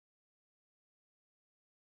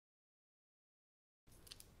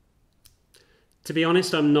To be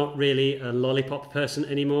honest, I'm not really a lollipop person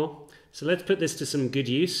anymore, so let's put this to some good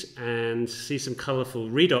use and see some colourful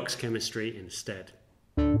redox chemistry instead.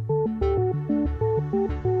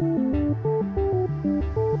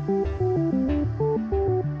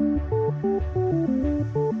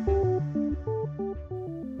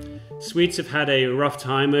 Sweets have had a rough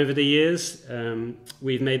time over the years.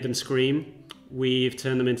 We've made them scream, we've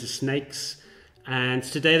turned them into snakes, and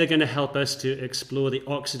today they're going to help us to explore the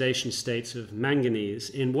oxidation states of manganese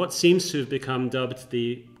in what seems to have become dubbed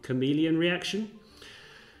the chameleon reaction.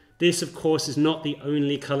 This, of course, is not the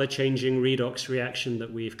only colour-changing redox reaction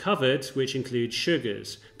that we've covered, which includes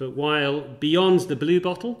sugars, but while beyond the blue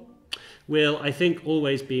bottle will, I think,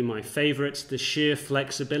 always be my favourite, the sheer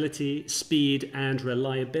flexibility, speed and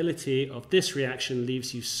reliability of this reaction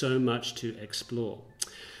leaves you so much to explore.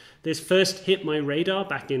 This first hit my radar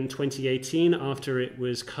back in 2018 after it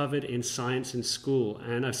was covered in science in school,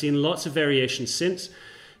 and I've seen lots of variations since,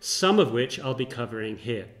 some of which I'll be covering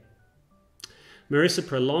here. Marissa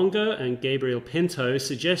Prolongo and Gabriel Pinto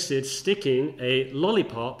suggested sticking a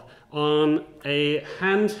lollipop on a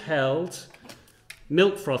handheld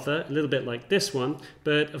milk frother, a little bit like this one,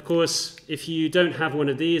 but of course if you don't have one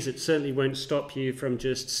of these it certainly won't stop you from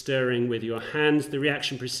just stirring with your hands. The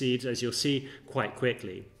reaction proceeds, as you'll see, quite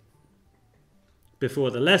quickly.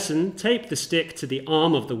 Before the lesson, tape the stick to the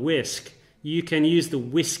arm of the whisk. You can use the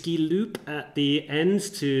whiskey loop at the end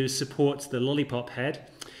to support the lollipop head.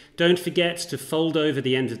 Don't forget to fold over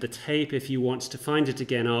the end of the tape if you want to find it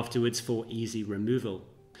again afterwards for easy removal.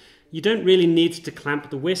 You don't really need to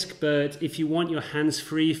clamp the whisk, but if you want your hands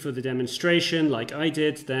free for the demonstration like I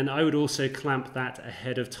did, then I would also clamp that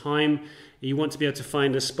ahead of time. You want to be able to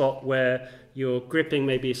find a spot where your gripping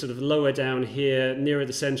may be sort of lower down here, nearer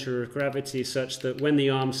the center of gravity, such that when the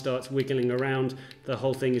arm starts wiggling around, the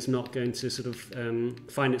whole thing is not going to sort of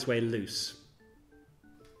find its way loose.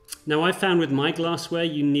 Now, I found with my glassware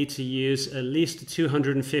you need to use at least a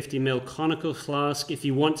 250ml conical flask if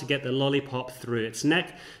you want to get the lollipop through its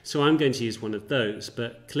neck, so I'm going to use one of those,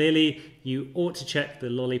 but clearly you ought to check the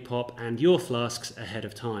lollipop and your flasks ahead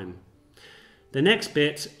of time. The next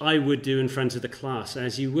bit I would do in front of the class,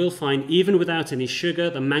 as you will find even without any sugar,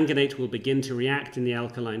 the manganate will begin to react in the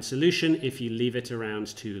alkaline solution if you leave it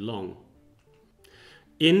around too long.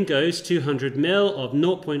 In goes 200 ml of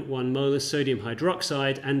 0.1 molar sodium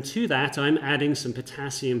hydroxide, and to that I'm adding some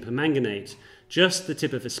potassium permanganate, just the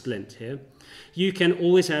tip of a splint here. You can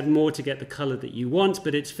always add more to get the colour that you want,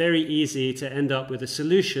 but it's very easy to end up with a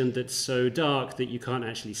solution that's so dark that you can't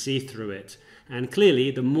actually see through it. And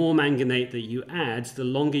clearly, the more manganate that you add, the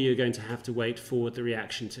longer you're going to have to wait for the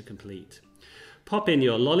reaction to complete. Pop in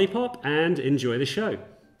your lollipop and enjoy the show.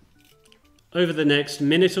 Over the next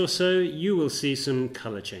minute or so, you will see some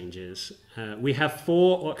colour changes. We have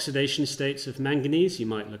 4 oxidation states of manganese you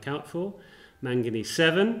might look out for. Manganese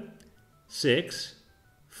 7, 6,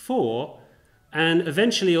 4, and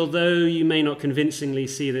eventually, although you may not convincingly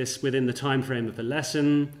see this within the time frame of a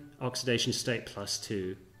lesson, oxidation state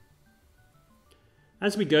 +2.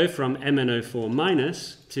 As we go from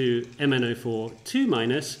MnO4- to MnO4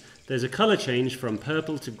 2-, there's a colour change from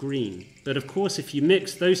purple to green, but of course if you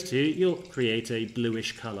mix those two you'll create a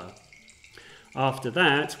bluish colour. After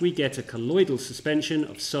that we get a colloidal suspension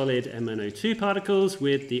of solid MnO2 particles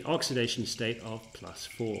with the oxidation state of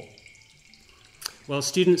 +4. While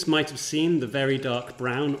students might have seen the very dark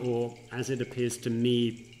brown, or as it appears to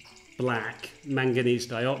me, black manganese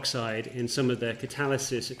dioxide in some of their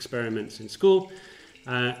catalysis experiments in school,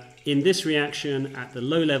 in this reaction, at the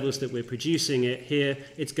low levels that we're producing it here,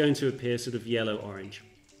 it's going to appear sort of yellow-orange.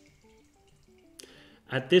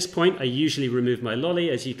 At this point, I usually remove my lolly,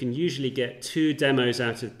 as you can usually get 2 demos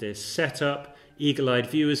out of this setup. Eagle-eyed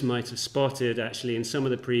viewers might have spotted, actually, in some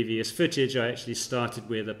of the previous footage, I actually started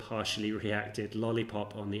with a partially reacted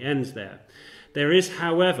lollipop on the end there. There is,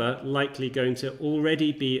 however, likely going to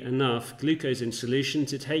already be enough glucose in solution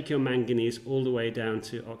to take your manganese all the way down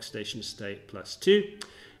to oxidation state +2,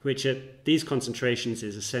 which at these concentrations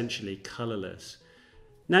is essentially colourless.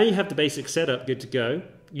 Now you have the basic setup good to go.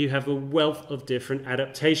 You have a wealth of different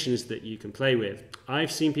adaptations that you can play with.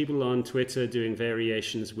 I've seen people on Twitter doing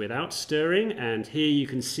variations without stirring, and here you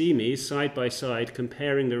can see me side by side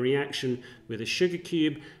comparing the reaction with a sugar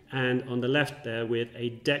cube and on the left there with a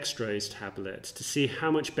dextrose tablet to see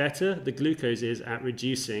how much better the glucose is at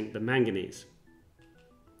reducing the manganese.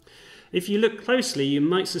 If you look closely, you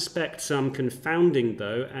might suspect some confounding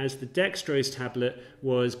though, as the dextrose tablet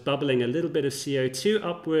was bubbling a little bit of CO2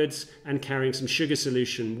 upwards and carrying some sugar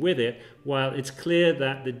solution with it, while it's clear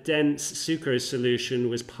that the dense sucrose solution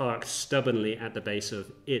was parked stubbornly at the base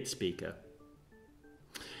of its beaker.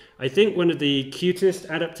 I think one of the cutest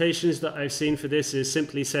adaptations that I've seen for this is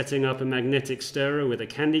simply setting up a magnetic stirrer with a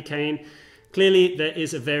candy cane. Clearly, there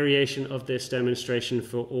is a variation of this demonstration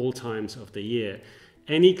for all times of the year.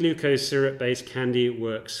 Any glucose syrup-based candy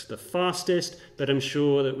works the fastest, but I'm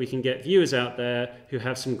sure that we can get viewers out there who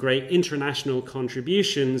have some great international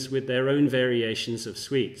contributions with their own variations of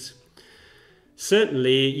sweets.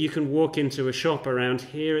 Certainly, you can walk into a shop around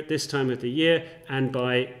here at this time of the year and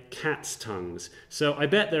buy cat's tongues. So I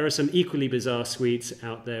bet there are some equally bizarre sweets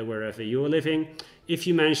out there wherever you're living. If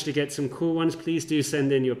you manage to get some cool ones, please do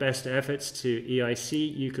send in your best efforts to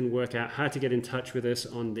EIC. You can work out how to get in touch with us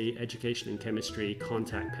on the Education and Chemistry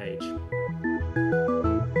contact page.